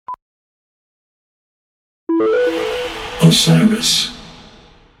Osiris.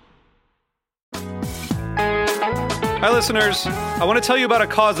 Hi, listeners. I want to tell you about a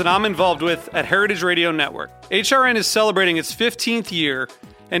cause that I'm involved with at Heritage Radio Network. HRN is celebrating its 15th year,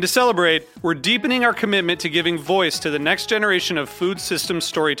 and to celebrate, we're deepening our commitment to giving voice to the next generation of food systems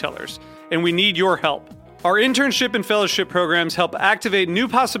storytellers, and we need your help. Our internship and fellowship programs help activate new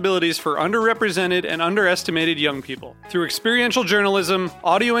possibilities for underrepresented and underestimated young people through experiential journalism,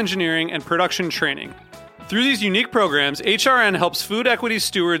 audio engineering, and production training. Through these unique programs, HRN helps food equity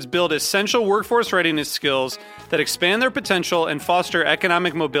stewards build essential workforce readiness skills that expand their potential and foster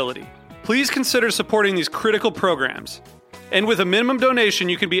economic mobility. Please consider supporting these critical programs. And with a minimum donation,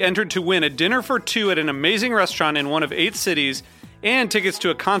 you can be entered to win a dinner for two at an amazing restaurant in one of 8 cities and tickets to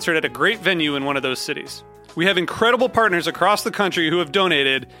a concert at a great venue in one of those cities. We have incredible partners across the country who have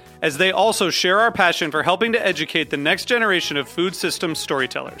donated, as they also share our passion for helping to educate the next generation of food systems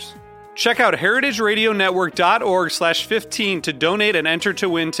storytellers. Check out heritageradionetwork.org/15 to donate and enter to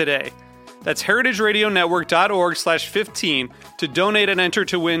win today. That's heritageradionetwork.org/15 to donate and enter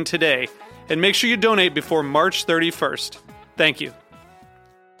to win today. And make sure you donate before March 31st. Thank you.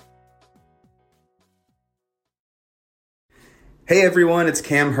 Hey everyone, it's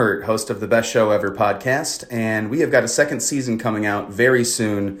Cam Hurt, host of the Best Show Ever podcast, and we have got a second season coming out very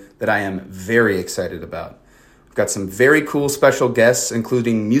soon that I am very excited about. We've got some very cool special guests,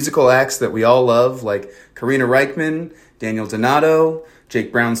 including musical acts that we all love, like Karina Reichman, Daniel Donato,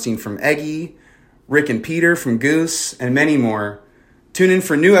 Jake Brownstein from Eggy, Rick and Peter from Goose, and many more. Tune in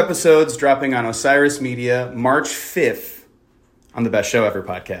for new episodes dropping on Osiris Media March 5th on the Best Show Ever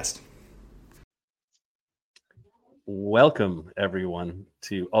podcast. Welcome, everyone,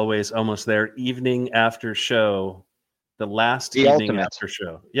 to Always Almost There evening after show, the last evening after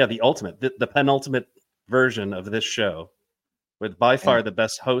show. Yeah, the ultimate, the penultimate version of this show, with by far the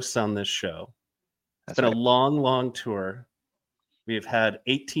best hosts on this show. It's been a long, long tour. We have had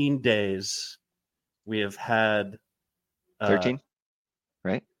 18 days. We have had 13,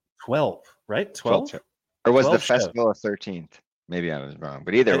 right? 12, right? 12? Or was 12 the festival of 13th? Maybe I was wrong,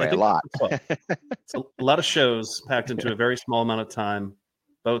 but either way, a lot. It's a lot of shows packed into a very small amount of time.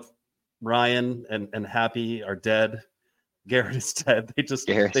 Both Ryan and Happy are dead. Garrett is dead. They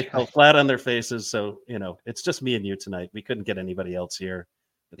fell flat on their faces. So, it's just me and you tonight. We couldn't get anybody else here.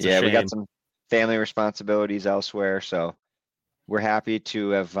 It's a shame. We got some family responsibilities elsewhere. So we're happy to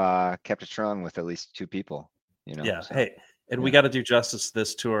have kept it strong with at least 2 people. Yeah. So, hey, and we got to do justice to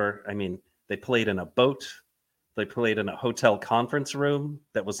this tour. I mean, they played in a boat. They played in a hotel conference room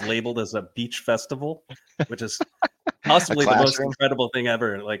that was labeled as a beach festival, which is possibly the most incredible thing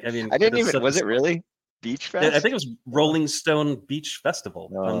ever. Like, I mean, I didn't even, was it really Beach Fest? I think it was Rolling Stone Beach Festival,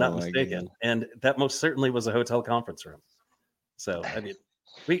 if I'm not mistaken. God. And that most certainly was a hotel conference room. So, I mean,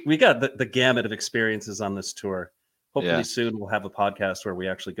 we got the gamut of experiences on this tour. Hopefully soon we'll have a podcast where we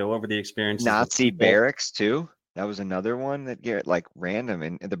actually go over the experiences. Nazi barracks too. That was another one that Garrett, like random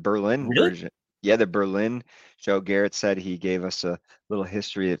in the Berlin version. Yeah, the Berlin show, Garrett said he gave us a little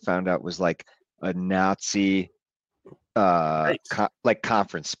history that found out was like a Nazi like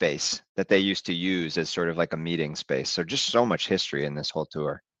conference space that they used to use as sort of like a meeting space. So just so much history in this whole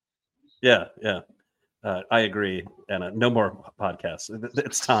tour. Yeah. I agree. And no more podcasts.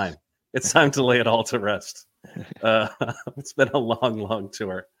 It's time. It's time to lay it all to rest. It's been a long, long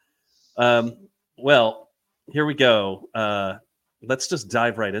tour. Well, here we go. Let's just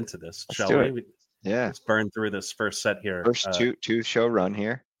dive right into this, shall we? Let's burn through this first set here. First two show run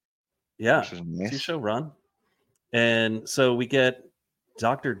here. Yeah, nice. 2-show run. And so we get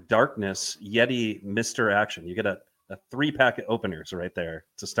Dr. Darkness, Yeti, Mr. Action. You get a 3-pack of openers right there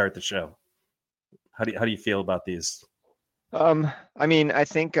to start the show. How do you feel about these? I mean, I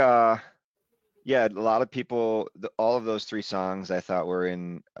think a lot of people, all of those 3 songs I thought were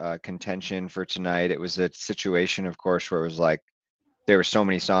in contention for tonight. It was a situation, of course, where it was like there were so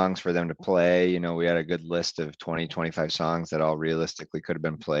many songs for them to play. We had a good list of 20, 25 songs that all realistically could have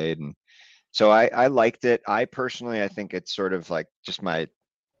been played. And so I liked it. I think it's sort of like just my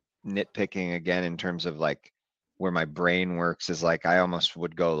nitpicking again in terms of like where my brain works is like I almost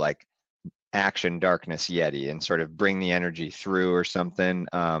would go like Action, Darkness, Yeti and sort of bring the energy through or something.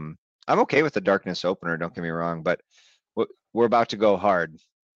 I'm okay with the Darkness opener, don't get me wrong, but we're about to go hard.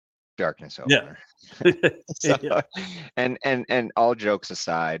 Darkness opener. Yeah. And all jokes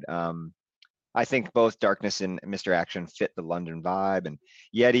aside, I think both Darkness and Mr. Action fit the London vibe, and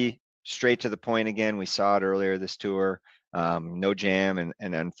Yeti straight to the point again. We saw it earlier this tour. No jam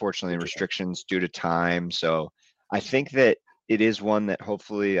and unfortunately restrictions due to time. So I think that it is one that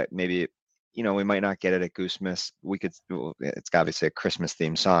hopefully maybe we might not get it at Goosemas. It's obviously a Christmas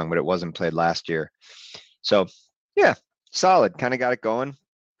themed song, but it wasn't played last year. So yeah, solid, kind of got it going.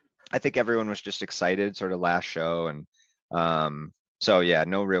 I think everyone was just excited, sort of last show, and so yeah,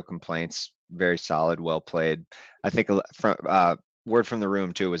 no real complaints. Very solid, well played. I think from word from the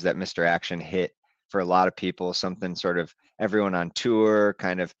room too was that Mr. Action hit for a lot of people, something sort of everyone on tour,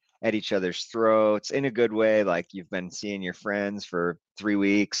 kind of at each other's throats in a good way. Like you've been seeing your friends for 3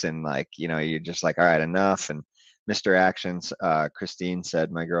 weeks, and like you're just like, all right, enough. And Mr. Action's Christine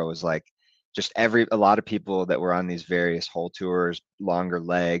said, my girl was like, just a lot of people that were on these various whole tours, longer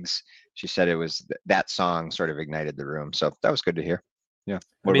legs. She said it was that song sort of ignited the room. So that was good to hear. Yeah.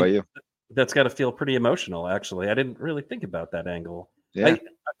 What about you? That's got to feel pretty emotional, actually. I didn't really think about that angle. Yeah.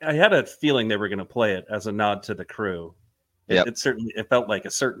 I had a feeling they were going to play it as a nod to the crew. It certainly felt like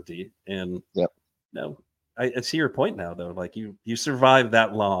a certainty. And no, I see your point now, though. Like you survived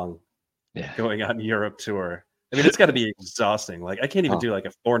that long going on Europe tour. I mean, it's got to be exhausting. Like I can't even do like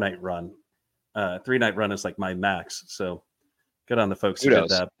a 4-night run. 3-night run is like my max. So good on the folks who did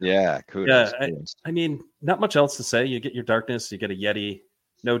that. Yeah, kudos. Yeah, I mean, not much else to say. You get your Darkness, you get a Yeti,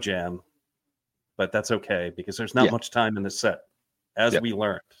 no jam, but that's okay because there's not much time in the set, as we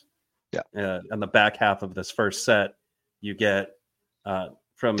learned. Yeah. On the back half of this first set, you get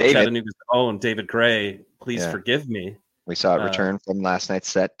from Chattanooga's own David Gray, Please Forgive Me. We saw it return from last night's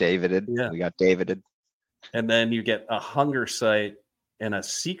set, Davided. Yeah. We got Davided. And then you get a Hunger Sight and a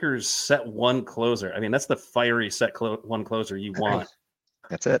Seekers set 1 closer. I mean, that's the fiery set 1 closer you want.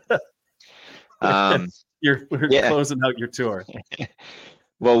 That's it. We're closing out your tour.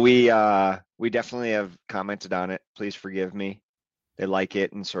 Well, we definitely have commented on it. Please forgive me. They like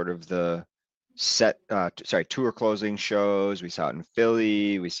it in sort of the tour closing shows. We saw it in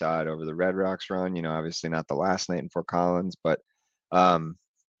Philly. We saw it over the Red Rocks run. Obviously not the last night in Fort Collins, but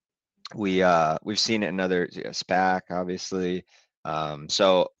we've seen it in other SPAC, obviously.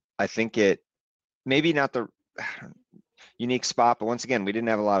 So I think it maybe not the unique spot, but once again, we didn't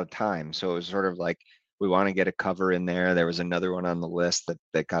have a lot of time. So it was sort of like, we want to get a cover in there. There was another one on the list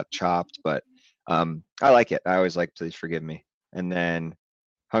that got chopped, but I like it. I always like Please Forgive Me. And then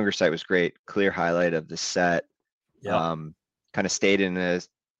Hunger Sight was great. Clear highlight of the set. Kind of stayed in a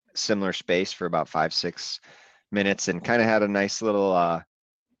similar space for about 5-6 minutes and kind of had a nice little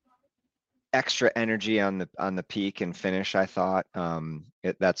extra energy on the peak and finish. I thought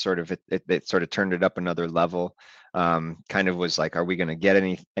it sort of turned it up another level. Kind of was like, are we going to get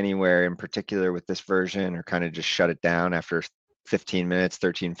anywhere in particular with this version, or kind of just shut it down after 15 minutes,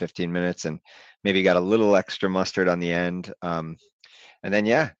 and maybe got a little extra mustard on the end. And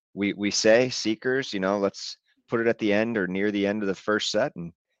then we say Seekers, let's put it at the end or near the end of the first set,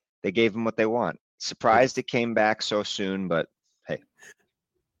 and they gave them what they want. Surprised it came back so soon, but hey.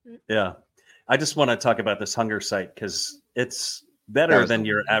 Yeah. I just want to talk about this Hunger Sight because it's better than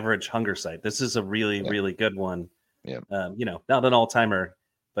your average Hunger Sight. This is a really, really good one. Yeah. Not an all-timer,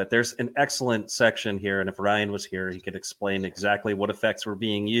 but there's an excellent section here. And if Ryan was here, he could explain exactly what effects were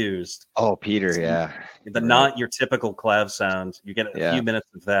being used. Oh, Peter, Not your typical clav sound. You get a few minutes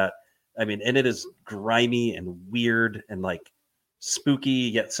of that. I mean, and it is grimy and weird and like spooky,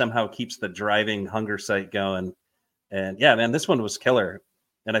 yet somehow keeps the driving Hunger Sight going. And yeah, man, this one was killer.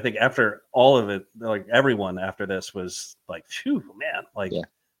 And I think after all of it, like everyone after this was like, phew, man, like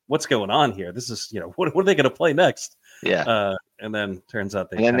what's going on here? This is, what are they going to play next? Yeah. And then turns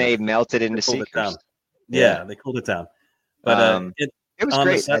out they melted into Seekers. Yeah, they cooled it down. But it was on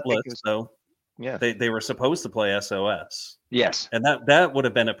great. The set list, though, they were supposed to play SOS. Yes. And that would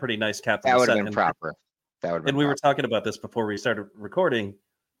have been a pretty nice cap. That would have been proper. And we were talking about this before we started recording.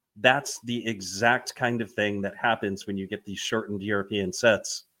 That's the exact kind of thing that happens when you get these shortened European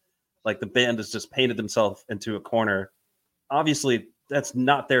sets. Like the band has just painted themselves into a corner. Obviously, that's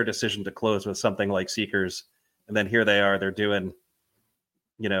not their decision to close with something like Seekers. And then here they are, they're doing,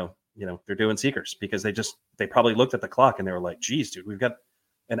 they're doing Seekers because they probably looked at the clock and they were like, geez, dude, we've got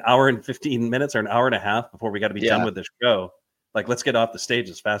an hour and 15 minutes or an hour and a half before we got to be done with this show. Like, let's get off the stage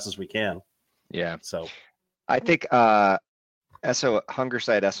as fast as we can. Yeah. So I think Hunger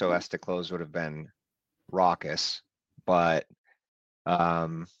Sight SOS to close would have been raucous, but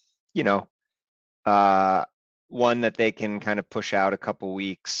one that they can kind of push out a couple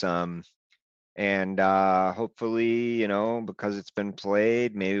weeks, and hopefully, because it's been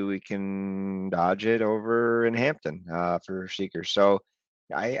played, maybe we can dodge it over in Hampton for Seekers. So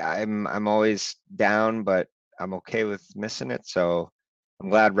I'm always down, but I'm okay with missing it. So I'm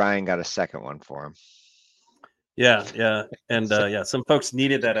glad Ryan got a second one for him. Yeah. And some folks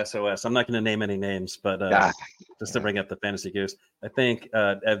needed that SOS. I'm not going to name any names, but just to bring up the Fantasy Goose, I think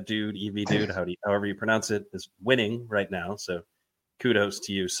Ev Dude, EV Dude, however you pronounce it, is winning right now. So kudos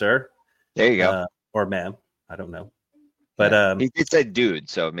to you, sir. There you go. Or ma'am. I don't know. But he said dude,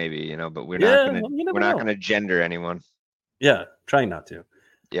 so maybe, but we're not gonna gender anyone. Yeah, trying not to.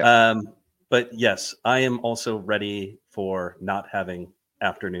 Yeah. But yes, I am also ready for not having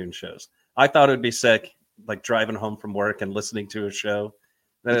afternoon shows. I thought it would be sick, like driving home from work and listening to a show.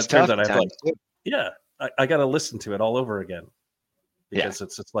 Then it turns out I have I got to listen to it all over again because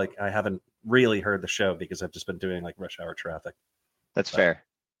it's just like I haven't really heard the show because I've just been doing like rush hour traffic. That's fair.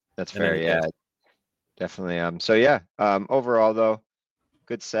 That's fair. Yeah, definitely. So yeah. Overall though,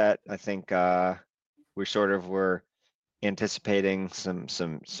 good set. I think we sort of were anticipating some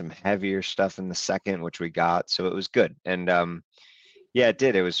heavier stuff in the second, which we got, so it was good. And yeah, it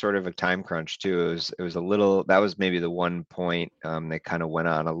did. It was sort of a time crunch too. It was a little, that was maybe the one point they kind of went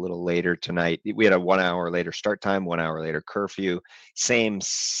on a little later tonight. We had a 1 hour later start time, 1 hour later curfew, same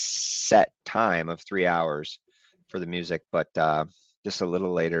set time of 3 hours for the music, but just a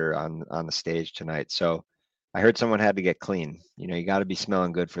little later on the stage tonight. So I heard someone had to get clean. You got to be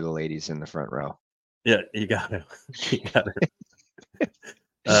smelling good for the ladies in the front row. Yeah, you got to.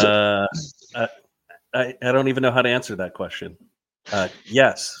 I don't even know how to answer that question.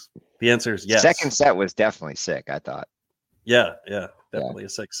 Yes, the answer is yes. Second set was definitely sick, I thought. Yeah, definitely a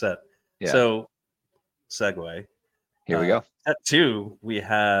sick set. Yeah. So, segue. Here we go. At 2, we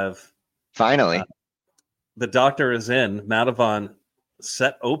have finally The Doctor Is In, Madhavan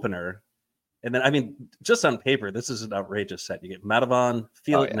set opener. And then, I mean, just on paper, this is an outrageous set. You get Madhavan,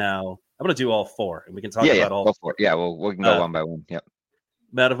 Feel It Now. I'm going to do all 4, and we can talk about all 4. Yeah, well, we can go one by one. Yep.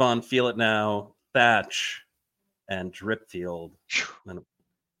 Madhavan, Feel It Now, Thatch, and Dripfield. And, I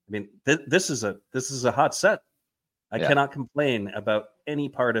mean, this is a hot set. I cannot complain about any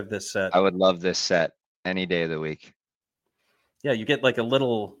part of this set. I would love this set any day of the week. Yeah, you get like a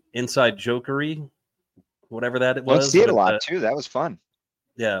little inside jokery, whatever that it was. Don't see it a lot too. That was fun.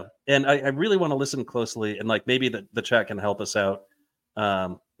 Yeah, and I really want to listen closely, and like maybe the chat can help us out.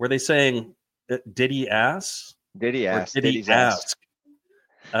 Were they saying, did he ask? Did he ask? Did he ask?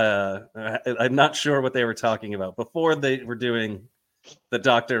 I'm not sure what they were talking about before they were doing The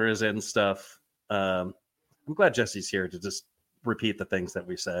Doctor Is In stuff. I'm glad Jesse's here to just repeat the things that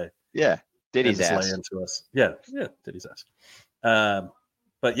we say. Yeah, did he ask? Lay into us. Yeah, did he ask?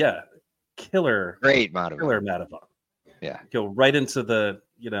 But yeah, great Madhavan. Yeah, go right into the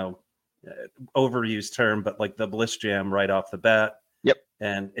overused term, but like the Bliss Jam right off the bat. Yep,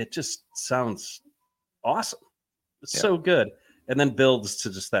 and it just sounds awesome. It's so good. And then builds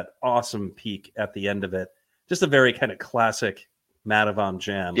to just that awesome peak at the end of it. Just a very kind of classic Madhavan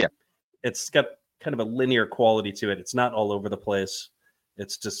jam. Yeah. It's got kind of a linear quality to it. It's not all over the place.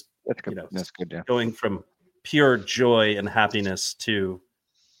 It's just, that's good, yeah. Going from pure joy and happiness to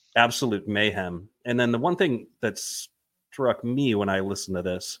absolute mayhem. And then the one thing that struck me when I listened to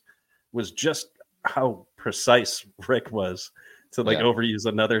this was just how precise Rick was, to overuse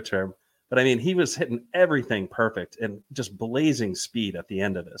another term. But I mean, he was hitting everything perfect and just blazing speed at the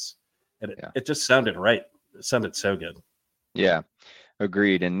end of this. And it just sounded right. It sounded so good. Yeah,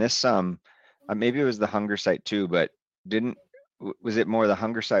 agreed. And this, maybe it was the Hunger Site too, but was it more the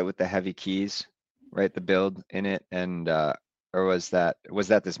Hunger Site with the heavy keys, right? The build in it, and or was that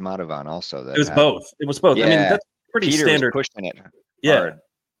this Madhavan also? It was both. It was both. Yeah. I mean, that's pretty Peter standard. Was pushing it hard.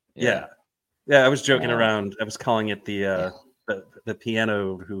 Yeah. I was joking around. I was calling it the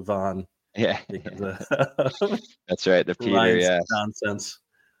piano Huvan. Yeah. That's right. The Peter, nonsense.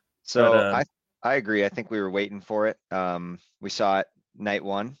 So I agree. I think we were waiting for it. We saw it night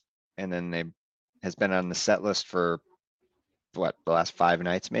 1, and then has been on the set list for the last 5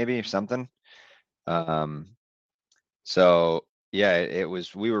 nights maybe, or something. So yeah, it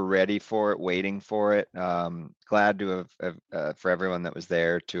was, we were ready for it, waiting for it. Glad to have for everyone that was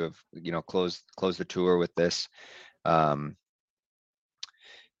there to have, closed the tour with this.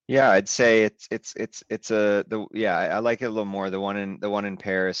 Yeah, I'd say I like it a little more. The one in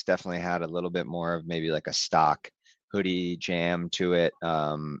Paris definitely had a little bit more of maybe like a stock hoodie jam to it,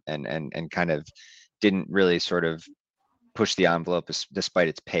 and kind of didn't really sort of push the envelope despite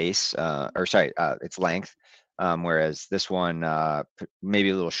its pace, its length. Whereas this one, maybe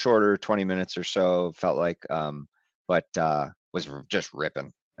a little shorter, 20 minutes or so, felt like, but was just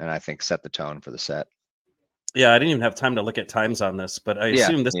ripping, and I think set the tone for the set. Yeah, I didn't even have time to look at times on this, but I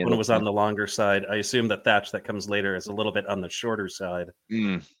assume this one was on the longer side. I assume the Thatch that comes later is a little bit on the shorter side.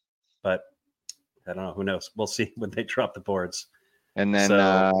 But I don't know. Who knows? We'll see when they drop the boards. And then,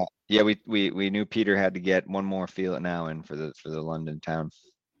 we knew Peter had to get one more Feel It Now in for the London town.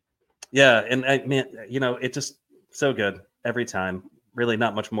 Yeah, and I mean, it just so good every time. Really,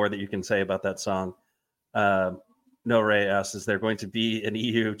 not much more that you can say about that song. No Ray asks, is there going to be an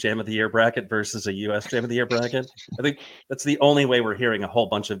EU Jam of the Year bracket versus a US Jam of the Year bracket? I think that's the only way we're hearing a whole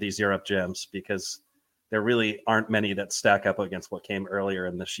bunch of these Europe jams, because there really aren't many that stack up against what came earlier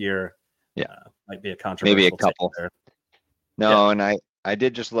in this year. Yeah. Might be a controversial maybe a couple there. No, yeah. And I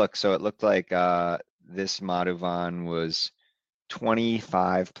did just look, so it looked like this Madhuvan was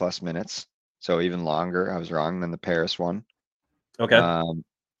 25 plus minutes, so even longer. I was wrong than the Paris one. Okay.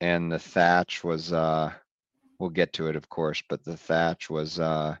 And the Thatch was we'll get to it, of course, but the Thatch was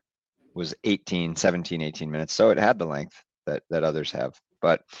 17, 18 minutes, so it had the length that others have.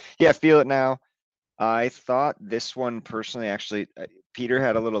 But yeah, Feel It Now, I thought this one personally, actually, Peter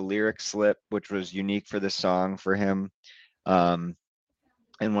had a little lyric slip, which was unique for this song for him,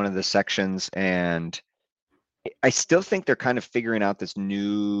 in one of the sections, and I still think they're kind of figuring out this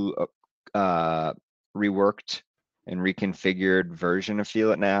new reworked and reconfigured version of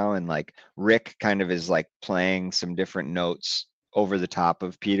Feel It Now, and like Rick kind of is like playing some different notes over the top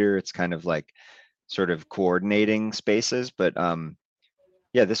of Peter. It's kind of like sort of coordinating spaces, but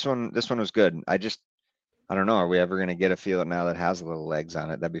yeah, this one was good. I don't know, are we ever going to get a Feel It Now that has a little legs on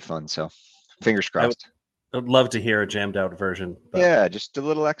it? That'd be fun. So fingers crossed. I'd love to hear a jammed out version. But yeah, just a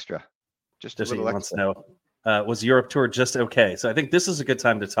little extra. Just a little extra. Wants to know, was Europe tour just okay? So I think this is a good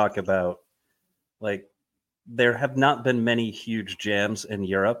time to talk about, like, there have not been many huge jams in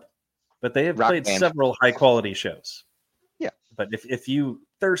Europe, but they have played several high quality shows. Yeah. But if you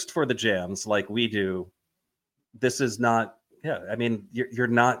thirst for the jams like we do, this is not, I mean, you're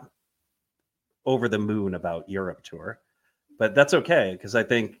not over the moon about Europe tour, but that's okay. Because I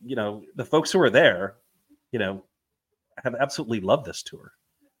think, the folks who are there, have absolutely loved this tour.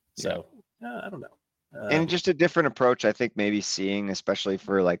 So I don't know. And just a different approach, I think, maybe seeing, especially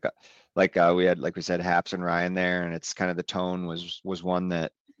for like we had, like we said, Haps and Ryan there, and it's kind of the tone was one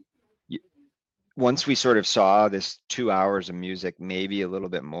that once we sort of saw this 2 hours of music, maybe a little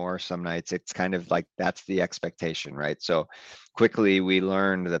bit more some nights, it's kind of like that's the expectation, right? So quickly we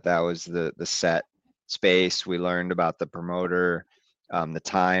learned that was the set space. We learned about the promoter, the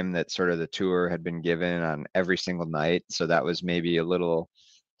time that sort of the tour had been given on every single night. So that was maybe a little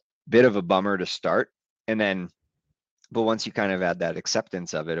bit of a bummer to start. And then, but once you kind of had that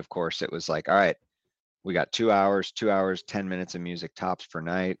acceptance of it, of course, it was like, all right, we got 2 hours, 10 minutes of music tops per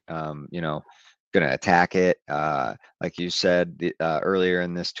night. Gonna attack it. Like you said earlier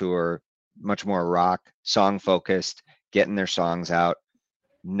in this tour, much more rock, song focused, getting their songs out.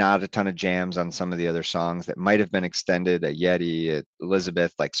 Not a ton of jams on some of the other songs that might have been extended, a Yeti, a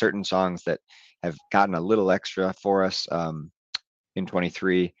Elizabeth, like certain songs that have gotten a little extra for us in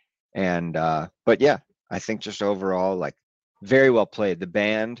 23. And but yeah, I think just overall, like, very well played. The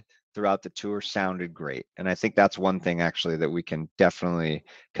band throughout the tour sounded great, and I think that's one thing actually that we can definitely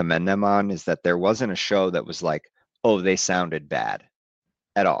commend them on, is that there wasn't a show that was like, oh, they sounded bad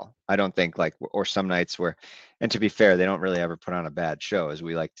at all. I don't think, like, or some nights where, and to be fair, they don't really ever put on a bad show, as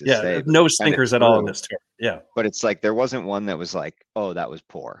we like to say. No stinkers at all in this tour. Yeah, but it's like there wasn't one that was like, oh, that was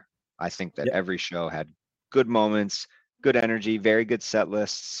poor. I think that every show had good moments, good energy, very good set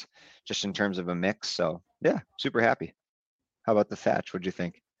lists, just in terms of a mix. So yeah, super happy. How about the Thatch? What'd you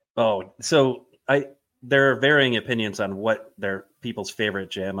think? Oh, so there are varying opinions on what their people's favorite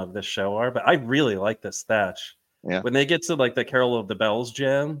jam of this show are, but I really like this Thatch. Yeah. When they get to like the Carol of the Bells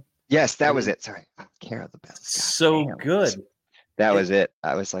jam. Yes, that was it. Sorry. Carol of the Bells. So good. That was it.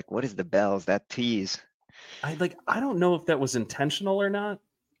 I was like, what is the bells? That tease. I don't know if that was intentional or not.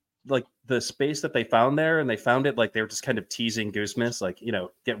 Like the space that they found there, and they found it like they were just kind of teasing Goosemas, like,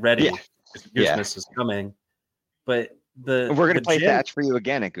 get ready. Yeah. Goosemas is coming. But we're going to play Thatch for you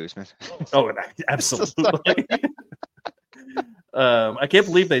again at Goosemas. Oh, absolutely. I can't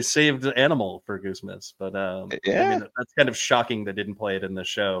believe they saved Animal for Goosemas, but yeah, I mean, that's kind of shocking they didn't play it in the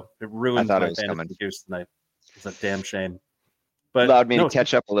show. It ruined my fantasy Goose tonight. It's a damn shame. But allowed me to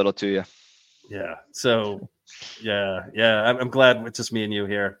catch up a little to you. Yeah. So yeah. I'm glad it's just me and you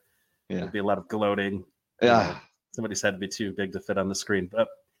here. Yeah. There'll be a lot of gloating. Yeah. Somebody's had to be too big to fit on the screen. But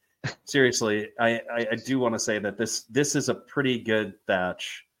seriously, I do want to say that this is a pretty good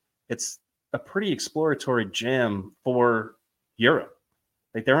Thatch. It's a pretty exploratory jam for Europe.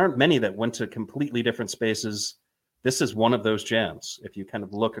 Like, there aren't many that went to completely different spaces. This is one of those jams. If you kind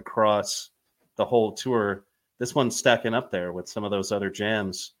of look across the whole tour, this one's stacking up there with some of those other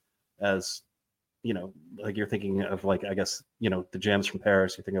jams, as like you're thinking of, like, I guess, the jams from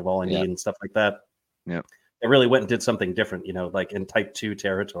Paris, you think of All I Need and stuff like that. Yeah. They really went and did something different, like in type 2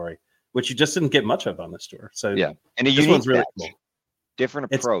 territory, which you just didn't get much of on this tour. So yeah. And this one's really cool.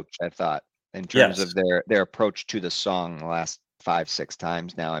 Different approach, I thought, in terms of their approach to the song the last 5-6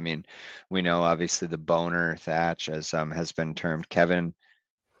 times now. I mean, we know obviously the boner Thatch as has been termed. Kevin,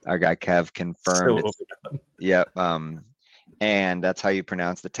 our guy Kev, confirmed. Yep. And that's how you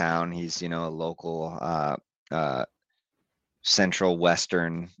pronounce the town. He's, a local central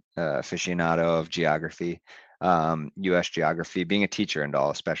western aficionado of geography, US geography, being a teacher and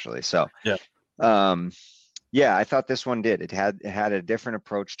all, especially. So yeah, I thought this one did. It had a different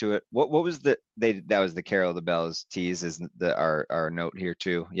approach to it. What was that was the Carol of the Bells tease, is our note here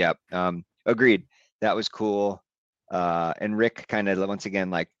too. Yep. Agreed. That was cool. And Rick kind of once again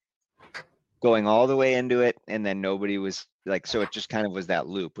like going all the way into it, and then nobody was like, so it just kind of was that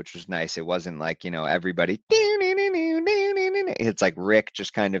loop, which was nice. It wasn't like, everybody. It's like Rick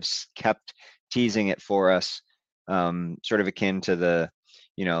just kind of kept teasing it for us, sort of akin to the,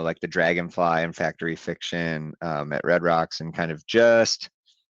 like the Dragonfly and Factory Fiction at Red Rocks, and kind of just,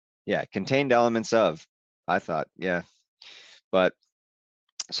 contained elements of, I thought, but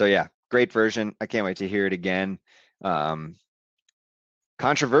so great version. I can't wait to hear it again.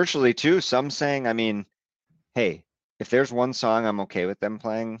 Controversially too, some saying, I mean, hey, if there's one song I'm okay with them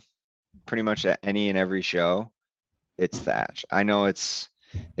playing pretty much at any and every show, it's Thatch. I know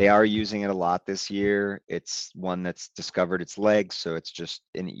they are using it a lot this year. It's one that's discovered its legs, so it's just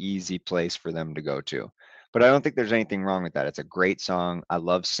an easy place for them to go to. But I don't think there's anything wrong with that. It's a great song. I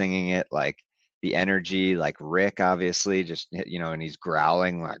love singing it, like the energy, like Rick obviously just, and he's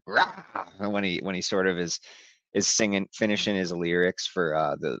growling like rah, when he sort of is singing, finishing his lyrics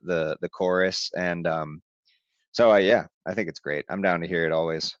for the chorus. And so I think it's great. I'm down to hear it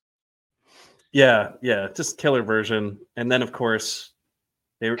always. Yeah, just killer version. And then of course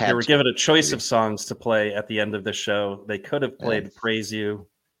they were given a choice of songs to play at the end of the show. They could have played Praise You,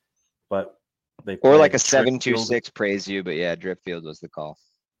 but they played, or like a 726 Praise You, but Dripfield was the call.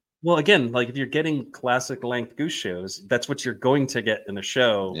 Well, again, like if you're getting classic length Goose shows, that's what you're going to get in a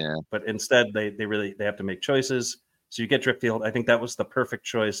show. Yeah. But instead, they have to make choices. So you get Dripfield. I think that was the perfect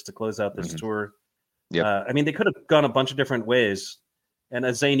choice to close out this tour. Yeah. I mean, they could have gone a bunch of different ways, and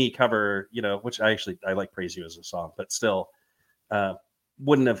a zany cover, which I like Praise You as a song, but still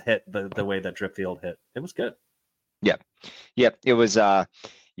wouldn't have hit the way that Dripfield hit. It was good. Yep. It was,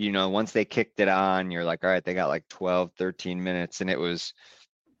 once they kicked it on, you're like, all right, they got like 12, 13 minutes, and it was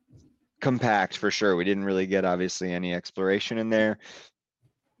compact for sure. We didn't really get obviously any exploration in there.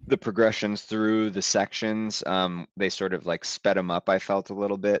 The progressions through the sections, they sort of like sped them up, I felt a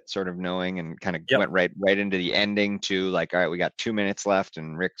little bit, sort of knowing, and kind of went right into the ending to like, all right, we got 2 minutes left,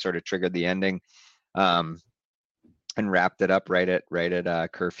 and Rick sort of triggered the ending, and wrapped it up right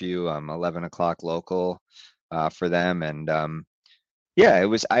at curfew, 11 o'clock local for them. And it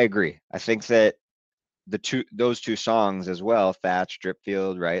was, I agree. I think that those two songs as well, Thatch,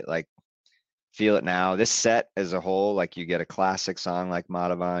 Dripfield, right? Like Feel It Now, this set as a whole, like you get a classic song like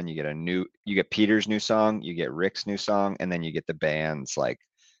Madhavan, you get Peter's new song, you get Rick's new song, and then you get the band's like,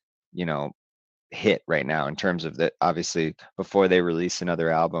 hit right now in terms of that. Obviously before they release another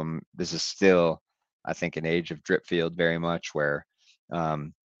album, this is still, I think, an age of Dripfield very much, where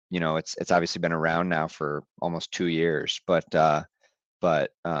it's obviously been around now for almost 2 years, but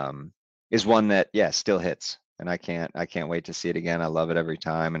is one that still hits, and I can't wait to see it again. I love it every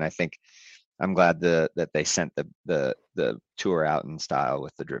time, and I think I'm glad that they sent the tour out in style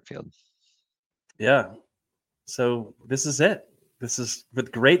with the Dripfield. Yeah. So this is it. This is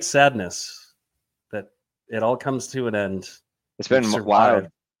with great sadness that it all comes to an end. It's been wild,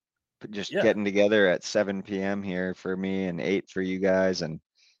 just getting together at 7 p.m. here for me and 8 for you guys, and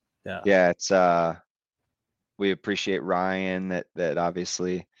it's we appreciate Ryan that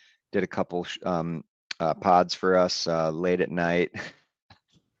obviously did a couple pods for us late at night.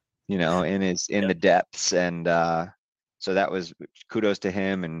 In the depths, and so that was kudos to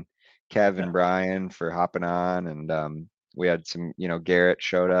him, and Kev and Brian for hopping on, and we had some, Garrett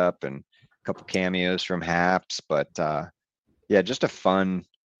showed up, and a couple cameos from Haps, but just a fun.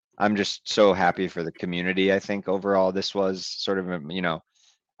 I'm just so happy for the community. I think overall this was sort of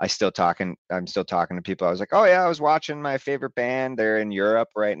I'm still talking to people. I was like, oh yeah, I was watching my favorite band. They're in Europe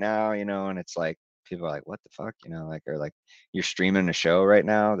right now, and it's like, people are like, what the fuck, or like, you're streaming a show right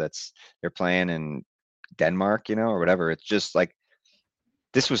now they're playing in Denmark, or whatever. It's just like,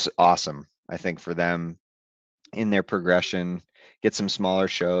 this was awesome, I think, for them in their progression. Get some smaller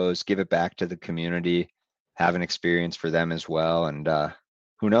shows, give it back to the community, have an experience for them as well. And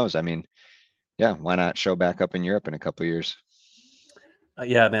who knows? I mean, why not show back up in Europe in a couple of years?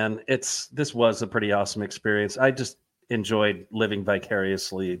 Yeah, man, this was a pretty awesome experience. I just enjoyed living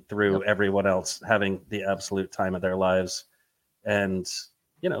vicariously through everyone else having the absolute time of their lives. And,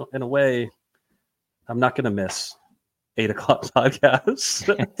 in a way, I'm not going to miss 8 o'clock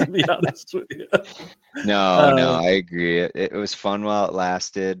podcast, to be honest with you. No, I agree. It was fun while it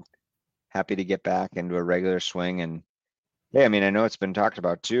lasted. Happy to get back into a regular swing. And yeah, I mean, I know it's been talked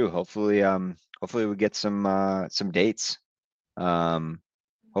about too. Hopefully we get some dates.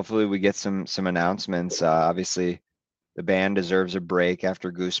 Hopefully we get some announcements. Obviously the band deserves a break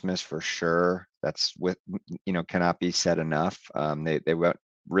after Goosemas for sure. That's cannot be said enough. They went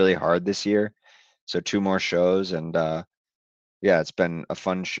really hard this year. So 2 more shows, and yeah, it's been a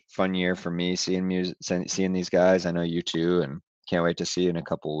fun year for me seeing these guys. I know you too, and can't wait to see you in a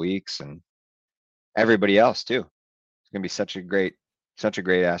couple of weeks, and everybody else too. It's gonna be such a great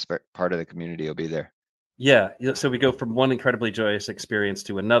part of the community will be there. Yeah, so we go from one incredibly joyous experience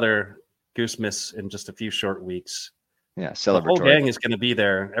to another. Goosemas in just a few short weeks. Yeah, celebratory. The whole gang is going to be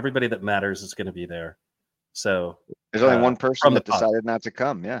there. Everybody that matters is going to be there. So there's only one person that decided not to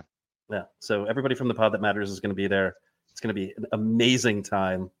come. Yeah. Yeah. So everybody from the pod that matters is going to be there. It's going to be an amazing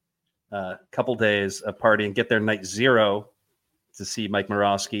time. Couple days of partying. Get there night 0 to see Mike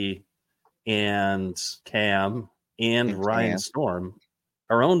Morosky and Cam and Ryan Storm,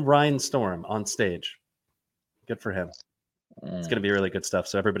 our own Ryan Storm, on stage. Good for him. It's going to be really good stuff.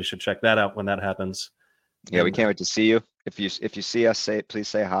 So everybody should check that out when that happens. Yeah, we can't wait to see you. If you see us, please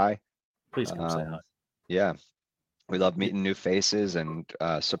say hi. Please come say hi. Yeah, we love meeting new faces and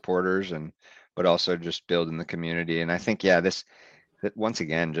supporters, but also just building the community. And I think, once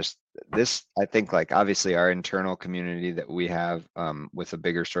again, I think, like, obviously our internal community that we have with a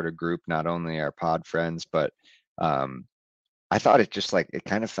bigger sort of group, not only our pod friends, but I thought it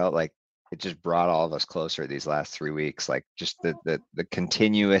kind of felt like it just brought all of us closer these last 3 weeks, like just the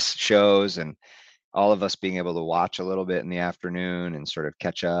continuous shows and all of us being able to watch a little bit in the afternoon and sort of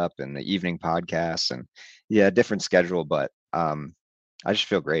catch up, and the evening podcasts, and different schedule. But I just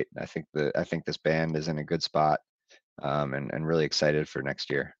feel great. I think this band is in a good spot, and really excited for next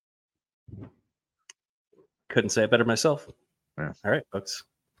year. Couldn't say it better myself. Yeah. All right, folks.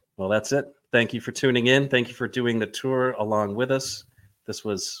 Well, that's it. Thank you for tuning in. Thank you for doing the tour along with us. This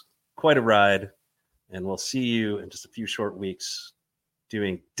was quite a ride, and we'll see you in just a few short weeks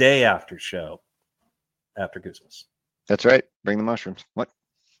doing day after show after Goosemas. That's right. Bring the mushrooms. What?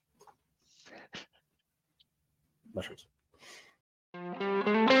 Mushrooms.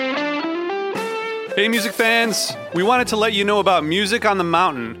 Hey, music fans! We wanted to let you know about Music on the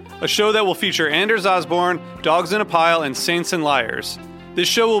Mountain, a show that will feature Anders Osborne, Dogs in a Pile, and Saints and Liars. This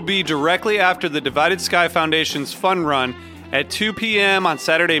show will be directly after the Divided Sky Foundation's Fun Run at 2 p.m. on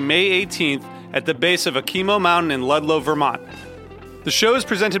Saturday, May 18th at the base of Akimo Mountain in Ludlow, Vermont. The show is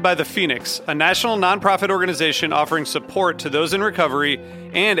presented by The Phoenix, a national nonprofit organization offering support to those in recovery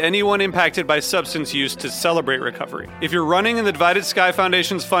and anyone impacted by substance use to celebrate recovery. If you're running in the Divided Sky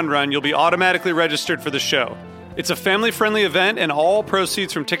Foundation's Fun Run, you'll be automatically registered for the show. It's a family-friendly event, and all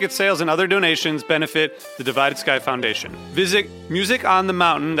proceeds from ticket sales and other donations benefit the Divided Sky Foundation. Visit Music on the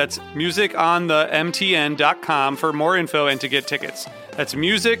Mountain, that's musiconthemtn.com, for more info and to get tickets. That's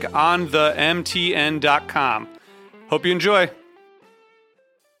musiconthemtn.com. Hope you enjoy.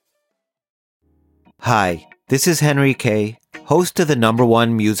 Hi, this is Henry Kay, host of the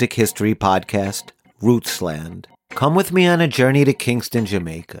 #1 music history podcast, Rootsland. Come with me on a journey to Kingston,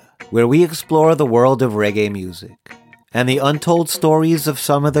 Jamaica, where we explore the world of reggae music and the untold stories of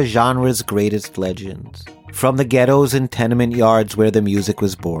some of the genre's greatest legends. From the ghettos and tenement yards where the music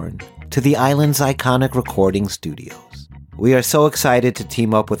was born, to the island's iconic recording studios. We are so excited to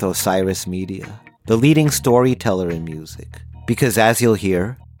team up with Osiris Media, the leading storyteller in music, because as you'll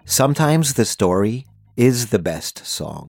hear, sometimes the story is the best song.